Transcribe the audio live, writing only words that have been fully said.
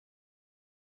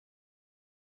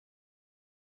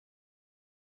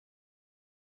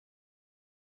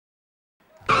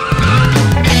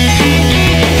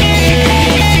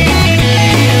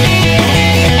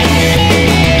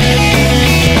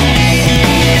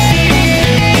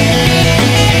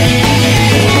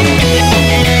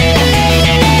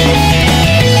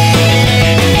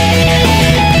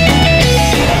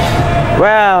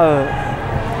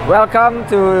Welcome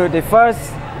to the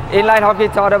first inline hockey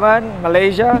tournament,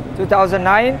 Malaysia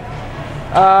 2009.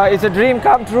 It's a dream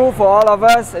come true for all of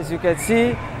us. As you can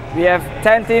see, we have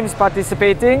 10 teams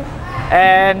participating,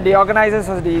 and the organizers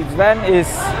of the event is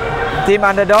Team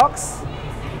Underdogs,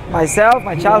 myself,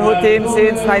 my childhood team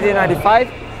since 1995.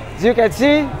 As you can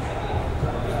see,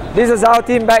 this is our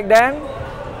team back then.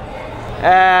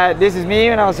 This is me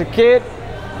when I was a kid.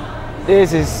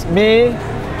 This is me.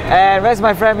 And where's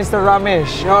my friend Mr.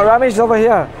 Ramesh? Oh, Ramesh is over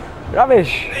here.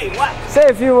 Ramesh, hey, what? Say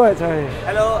a few words, Ramesh.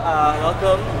 Hello,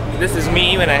 welcome. This is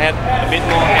me when I had a bit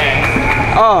more hair.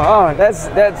 Oh, that's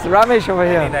Ramesh over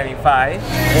here. 1995.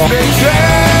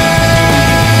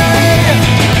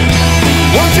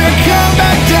 Won't you come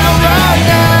back down right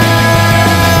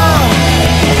now?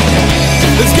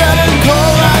 It's getting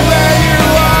cold right where you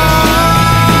are.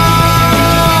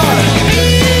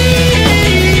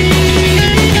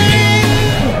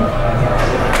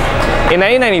 In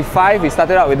 1995, we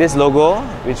started out with this logo,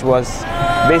 which was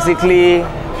basically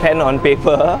pen on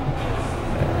paper,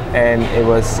 and it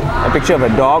was a picture of a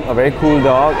dog, a very cool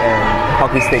dog, and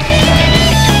hockey stick.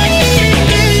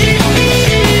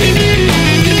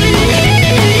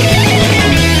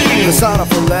 The sound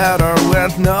of a letter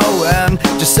with no end,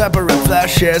 just separate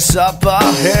flashes up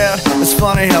ahead. It's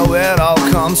funny how it all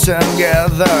comes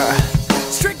together.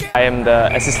 I am the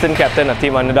assistant captain of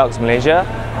Team Underdogs Malaysia.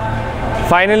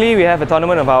 Finally, we have a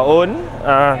tournament of our own.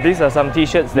 These are some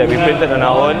t-shirts that we printed on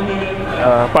our own.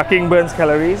 Parking burns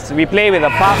calories. We play with a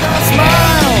park.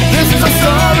 This is a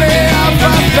story of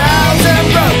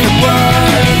 1,000 broken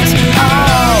words.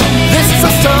 Oh, this is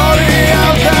a story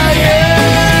of the year.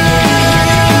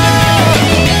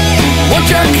 Won't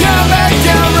you come back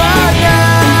down right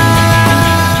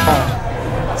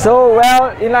now? So,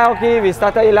 well, inline hockey, we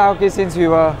started inline hockey since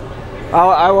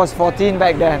I was 14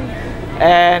 back then.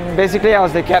 And basically I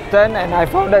was the captain, and I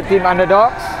founded Team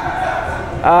Underdogs.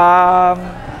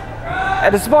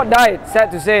 And the sport died,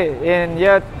 sad to say, in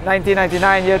year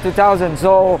 1999, year 2000.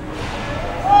 So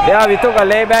yeah, we took a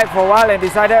layback for a while and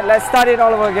decided, let's start it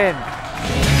all over again.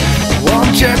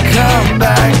 Won't you come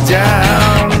back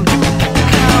down?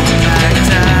 Come back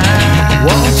down.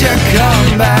 Won't you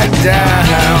come back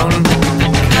down?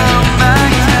 Come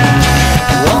back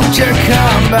down. Won't you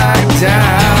come back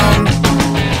down?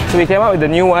 So we came out with the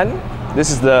new one.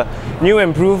 This is the new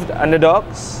improved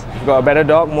Underdogs. We've got a better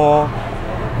dog, more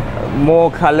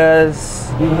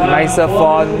colors, nicer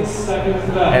fonts,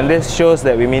 and this shows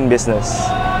that we mean business.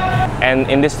 And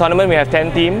in this tournament we have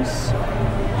 10 teams,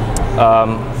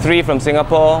 3 from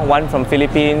Singapore, 1 from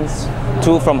Philippines,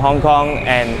 2 from Hong Kong,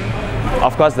 and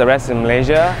of course the rest in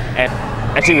Malaysia. And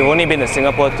actually we've only been to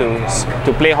Singapore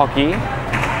to play hockey,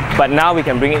 but now we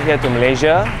can bring it here to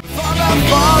Malaysia.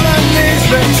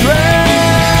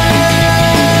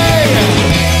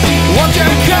 Won't you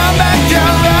come back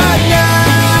down right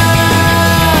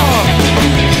now?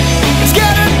 It's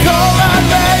getting cold right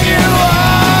where you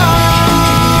are.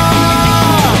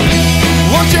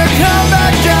 Won't you come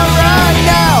back down right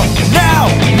now? Now,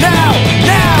 now,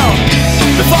 now,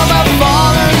 before the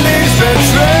fallen leaves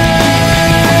betray.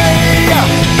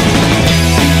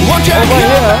 Won't you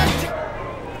come back?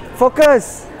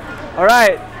 Focus!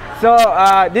 Alright, so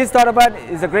this tournament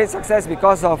is a great success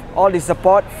because of all the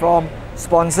support from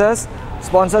sponsors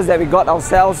that we got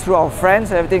ourselves through our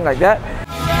friends and everything like that.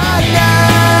 Right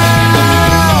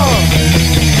now,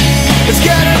 it's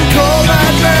getting cold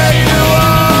right now.